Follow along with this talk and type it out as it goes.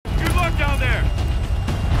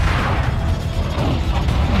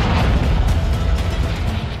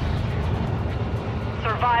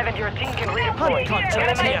and your team can redeploy.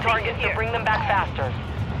 Eliminate targets to bring them back faster.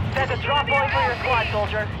 Set a drop point for your squad,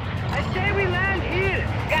 soldier. I say we land here.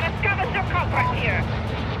 Got a scavenger contract here.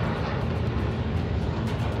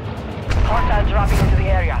 Hostiles dropping into the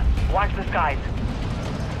area. Watch the skies.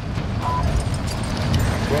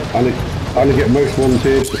 I only get most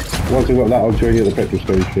wanted. Once I've got that, I'll join you at the petrol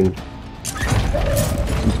station.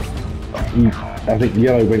 I think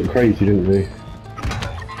yellow went crazy, didn't they?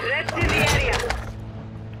 Let's in the area.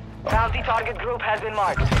 Bounty target group has been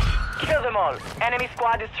marked. Kill them all. Enemy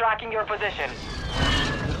squad is tracking your position.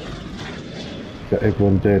 Got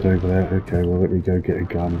everyone dead over there. Okay, well let me go get a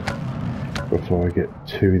gun before I get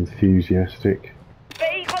too enthusiastic.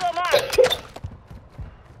 Vehicle marked.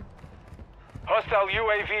 Hostile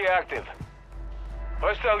UAV active.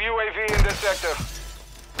 Hostile UAV in this sector.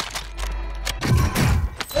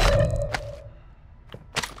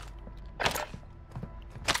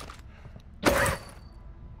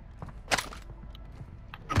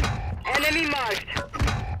 Enemy marked.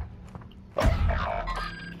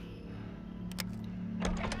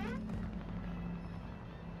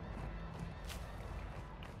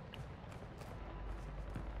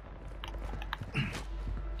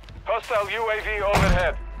 Hostile UAV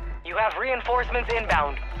overhead. You have reinforcements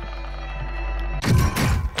inbound.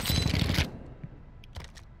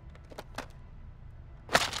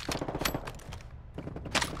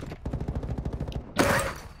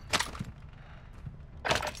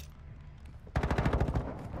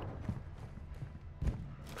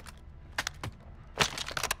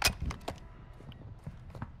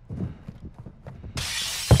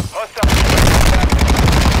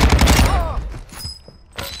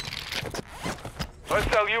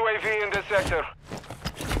 Hostile UAV in this sector.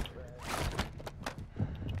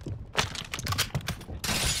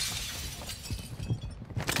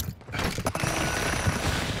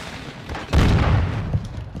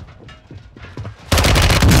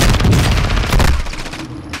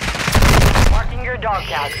 Marking your dog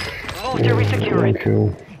tag. Move to resecure it.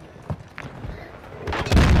 Cool.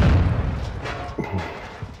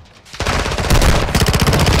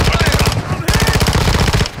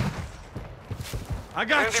 I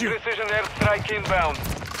got you. Precision airstrike inbound.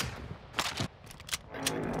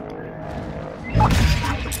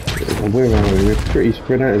 Where are we? We're pretty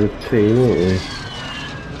spread out as a team, aren't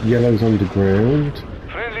we? Yellow's underground.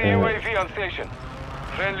 Friendly UAV on station.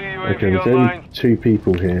 Friendly UAV Okay, there's online. only 2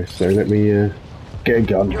 people here, so let me get a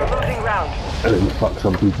gun You're losing round. and then fuck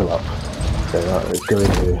some people up. So right, let's go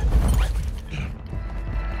in here.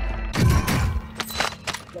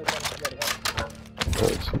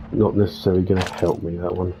 That's not necessarily going to help me,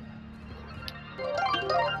 that one.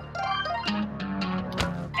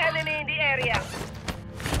 Enemy in the area.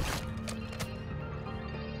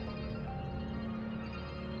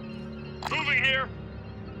 Moving here.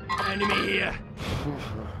 Enemy here.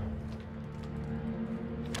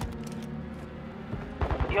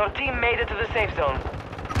 Your team made it to the safe zone.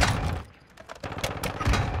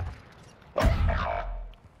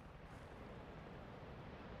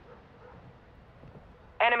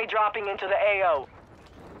 Enemy dropping into the AO.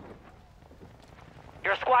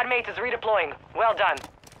 Your squad mate is redeploying. Well done.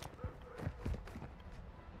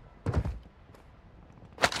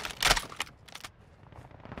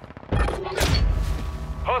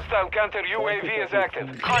 Hostile counter UAV is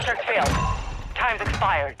active. Contract failed. Time's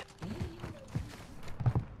expired.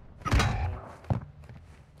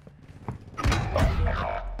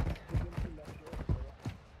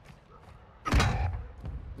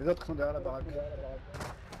 Les autres sont derrière la baraque.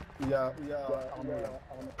 Il y a armé là.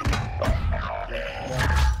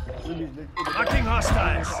 Tracking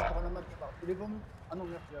hostiles. Il est devant nous. Ah non,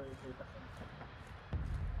 merde, il y avait personne.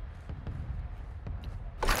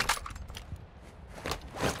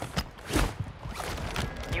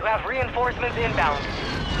 You have reinforcements inbound.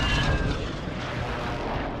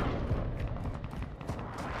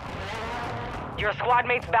 Your squad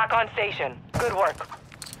mate's back on station. Good work.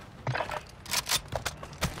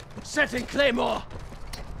 Setting Claymore.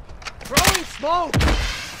 Throwing smoke.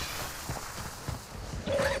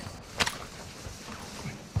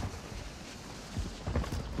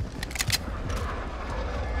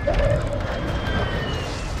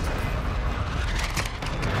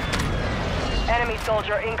 Enemy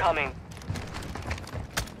soldier incoming.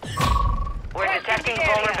 We're detecting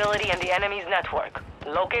vulnerability in the enemy's network.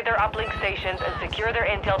 Locate their uplink stations and secure their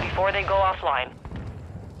intel before they go offline.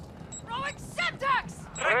 Throwing Semtex!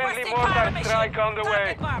 Friendly mortar strike on the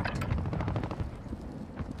way.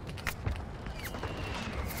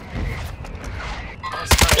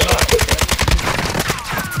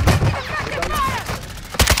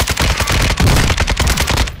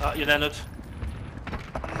 Ah, il y en a un autre.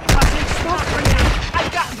 Smoke grenade! I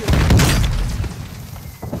got you!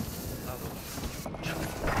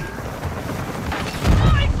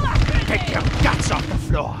 Pick your guts off the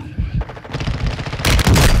floor.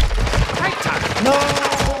 Take time. No.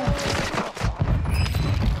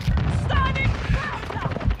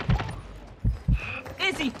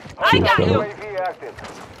 Izzy, I got you! UAV active.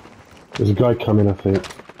 There's a guy coming, I think.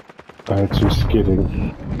 I had some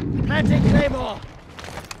skidding. Planting Claymore.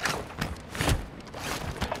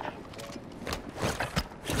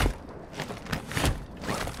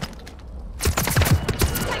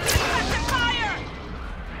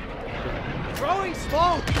 Throwing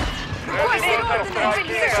smoke. Requesting ordnance!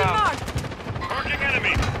 Position marked! Marking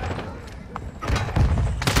enemy.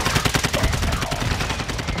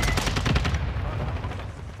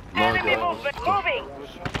 Enemy movement moving!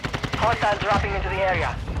 Hostiles dropping into the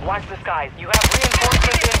area. Watch the skies. You have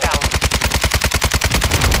reinforcements inbound.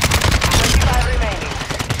 25 remaining.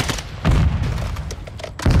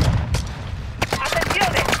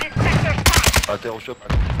 Attenzione! This sector's tight! À terre au shop.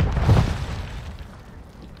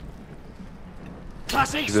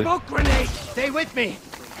 Tossing smoke grenade. Stay with me.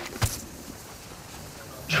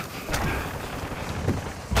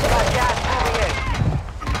 Got gas moving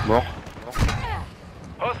in. Mort.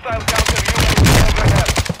 Hostile counter UAV overhead.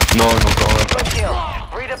 Non, il est encore là. Good kill.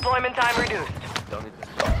 Redeployment time reduced. Dernier.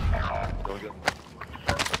 Regarde.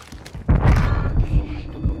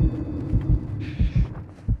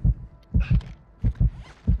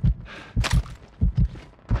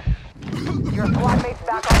 Your squad mates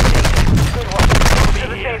back on station. Good work. To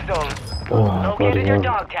the safe zone. Oh, Located your bloody hell.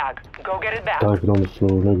 dog tag. Go get it back. Diving on the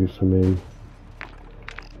floor, no good for me.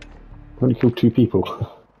 Only killed 2 people.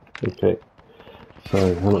 Okay. So,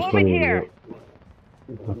 how much Moving money here. have we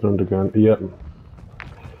got? Nothing underground. Yep.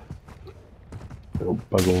 Little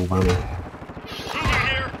bugger all banner.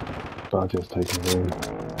 I'll just take it home.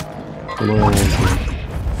 Come on.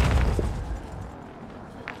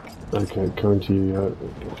 Okay, coming to you.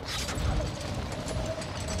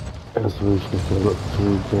 As the roof is going to look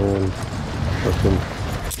through again. Nothing.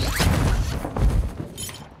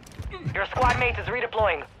 Your squad mate is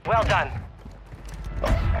redeploying. Well done.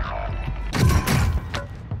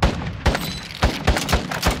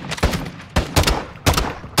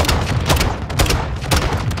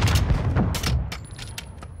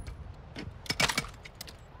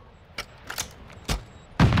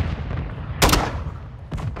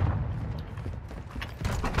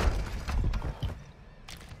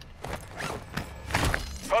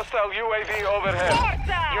 Hostile UAV overhead.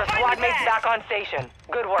 Your squad mates back on station.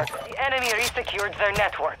 Good work. The enemy resecured their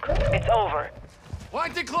network. It's over.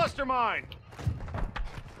 Planting cluster mine.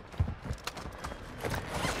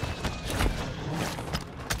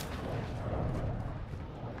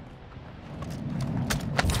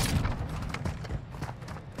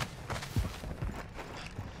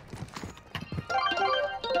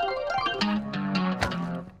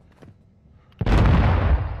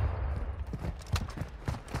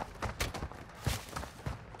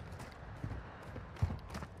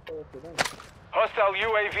 Hostile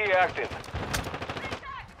UAV active.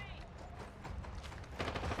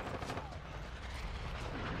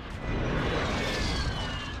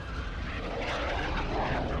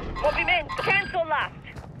 Movement! Cancel last!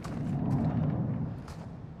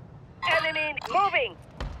 Enemy moving!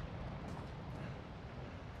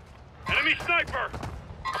 Enemy sniper.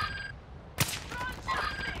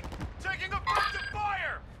 Taking effective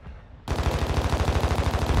fire.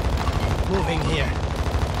 Moving here.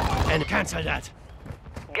 And cancel that.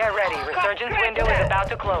 Get ready. Resurgence window is about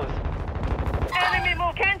to close. Enemy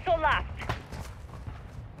move! Cancel last!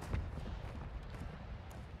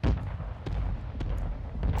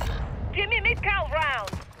 Give me mid-count round!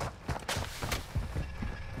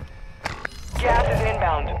 Gas is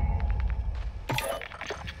inbound.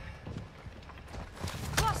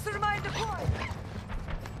 Cluster mine deployed!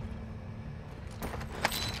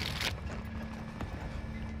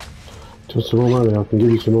 Just some more money, I can give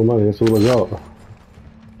you some more money, that's all I got.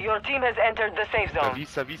 Your team has entered the safe Ça zone. vise,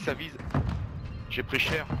 ça vise, ça vise. J'ai pris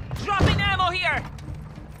cher. Dropping ammo here!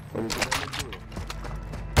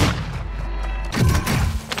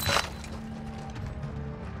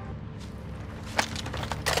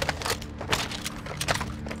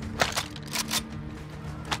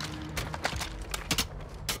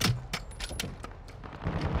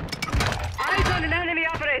 Eyes on an enemy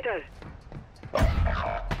operator!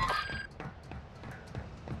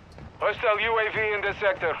 Hostile UAV in this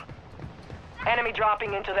sector. Enemy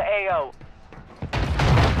dropping into the AO.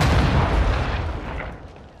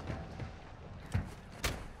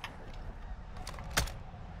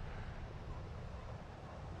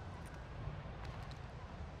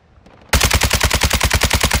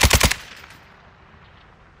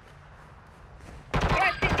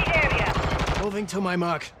 Moving to my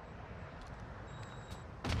mark.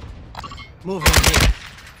 Moving here.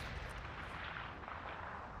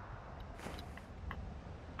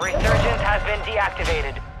 Resurgence has been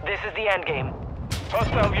deactivated. This is the endgame.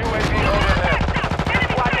 Hostile UAV overhead.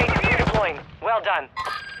 Squad mates redeploying. Well done.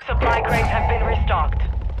 Supply crates have been restocked.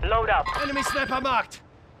 Load up. Enemy sniper marked.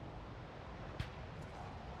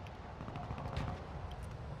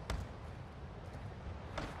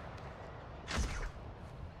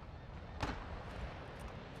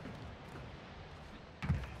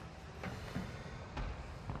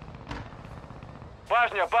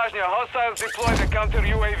 Bajnia, hostiles deploy the counter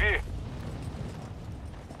UAV.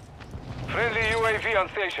 Friendly UAV on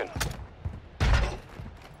station.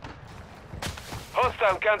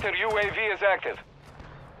 Hostile counter UAV is active.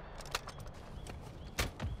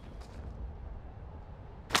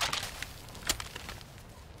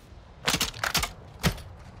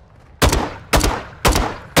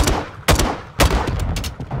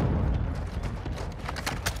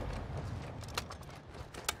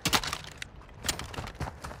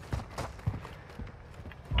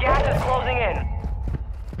 Gas is closing in.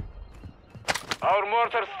 Our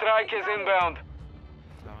mortar strike is inbound.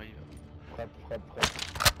 Ça arrive.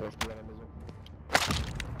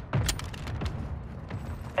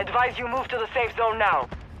 Advise you move to the safe zone now.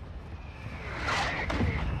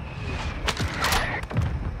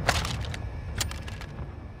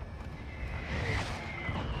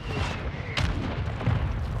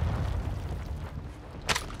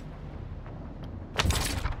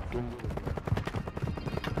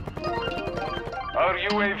 Our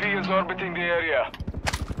UAV is orbiting the area.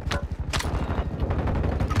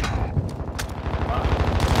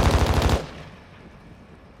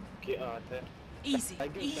 Easy,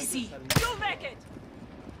 easy. You make it.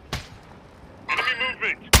 Enemy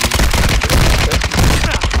movement.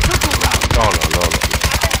 Oh là là là.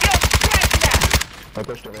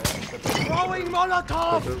 Throwing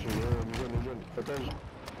Molotov!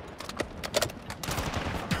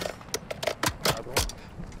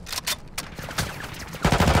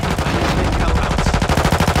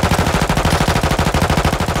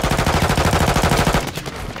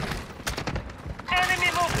 Enemy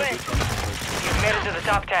movement. You've made it to the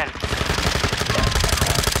top 10.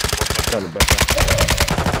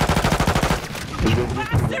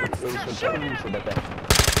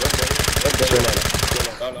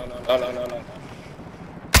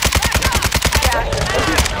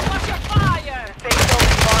 Watch your fire. Safe zone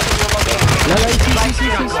spawns in your location. Là, ici,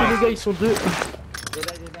 les gars, ils sont deux.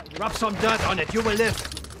 Rub some dirt on it, you will live.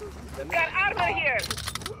 Got armor here.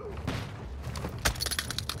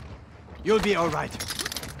 You'll be alright.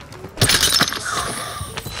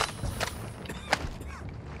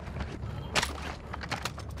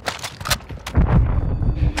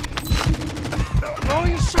 Oh,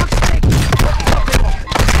 you suck stick!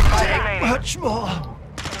 Much more.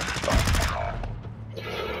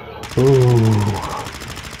 Ooh.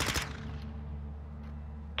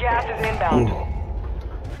 Gas is inbound.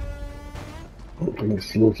 I'm being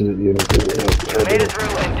slaughtered at the end of You made it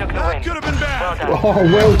through and took the win. Could have been bad.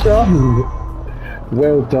 Well done. Oh,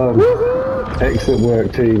 well done! Well done. Excellent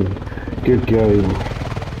work, team. Good game.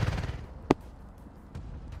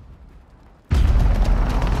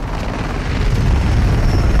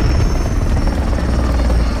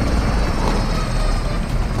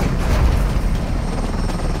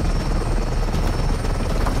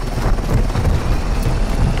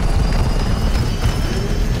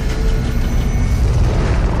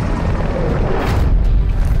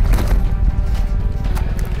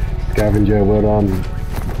 Scavenger, well done.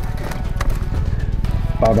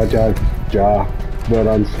 Baba Ja, well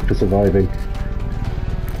done for surviving.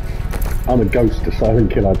 I'm a ghost, a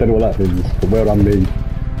silent killer, I don't know what that means, but well done me.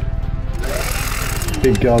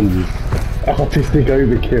 Big guns. Artistic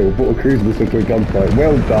overkill, brought a cruise missile to a gunfight,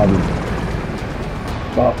 well done.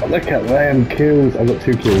 But look at them kills, I've got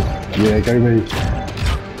 2 kills. Yeah, go me.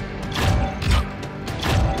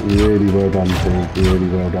 Really well done team, really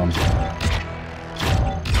well done.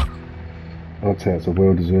 I'd say it's a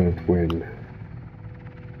well-deserved win.